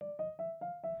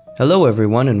Hello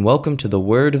everyone and welcome to the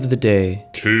Word of the Day.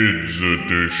 Kids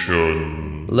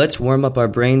Edition. Let's warm up our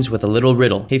brains with a little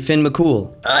riddle. Hey Finn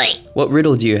McCool, Oi! what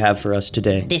riddle do you have for us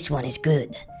today? This one is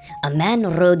good. A man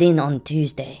rode in on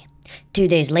Tuesday. 2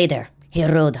 days later, he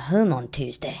rode home on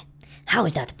Tuesday. How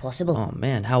is that possible? Oh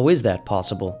man, how is that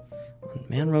possible? A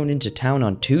man rode into town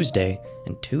on Tuesday,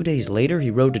 and 2 days later he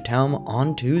rode to town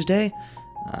on Tuesday?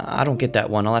 I don't get that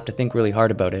one. I'll have to think really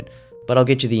hard about it. But I'll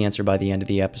get you the answer by the end of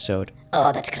the episode.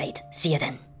 Oh, that's great. See you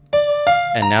then.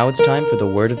 And now it's time for the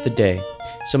Word of the Day.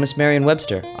 So Miss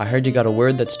Merriam-Webster, I heard you got a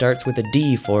word that starts with a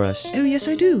D for us. Oh, yes,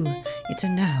 I do. It's a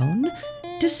noun.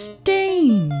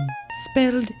 Disdain.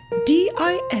 Spelled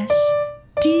D-I-S-D-A-I-N.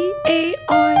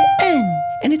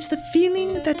 And it's the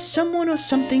feeling that someone or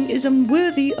something is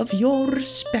unworthy of your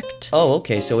respect. Oh,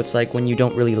 okay, so it's like when you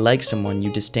don't really like someone,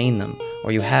 you disdain them,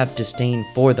 or you have disdain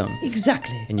for them.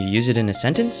 Exactly. And you use it in a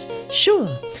sentence? Sure.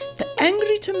 The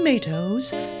angry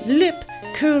tomato's lip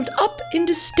curled up in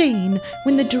disdain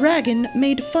when the dragon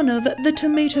made fun of the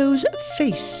tomato's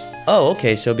face. Oh,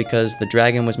 okay, so because the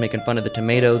dragon was making fun of the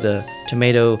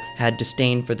tomato had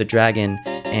disdain for the dragon,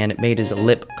 and it made his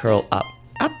lip curl up.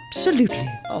 Absolutely.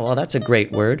 Oh, well, that's a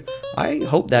great word. I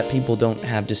hope that people don't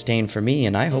have disdain for me,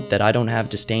 and I hope that I don't have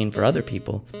disdain for other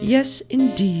people. Yes,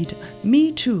 indeed.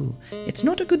 Me too. It's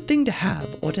not a good thing to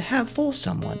have or to have for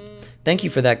someone. Thank you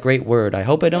for that great word. I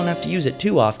hope I don't have to use it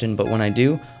too often, but when I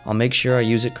do, I'll make sure I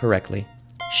use it correctly.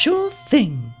 Sure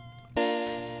thing.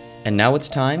 And now it's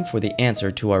time for the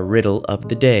answer to our riddle of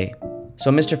the day. So,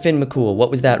 Mr. Finn McCool,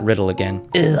 what was that riddle again?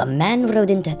 A man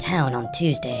rode into town on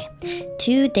Tuesday.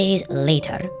 2 days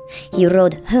later, he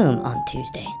rode home on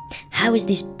Tuesday. How is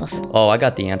this possible? Oh, I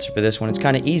got the answer for this one. It's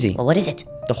kind of easy. Well, what is it?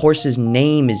 The horse's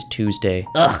name is Tuesday.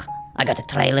 Ugh, I gotta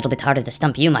try a little bit harder to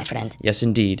stump you, my friend. Yes,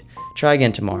 indeed. Try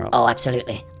again tomorrow. Oh,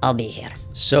 absolutely. I'll be here.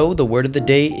 So, the word of the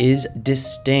day is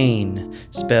disdain,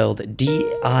 spelled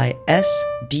D-I-S-D-A-I-N.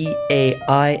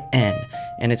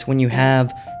 And it's when you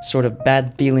have sort of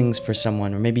bad feelings for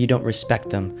someone, or maybe you don't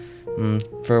respect them,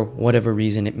 for whatever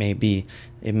reason it may be.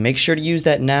 And make sure to use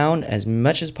that noun as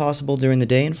much as possible during the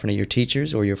day in front of your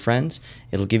teachers or your friends.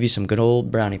 It'll give you some good old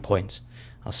brownie points.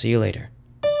 I'll see you later.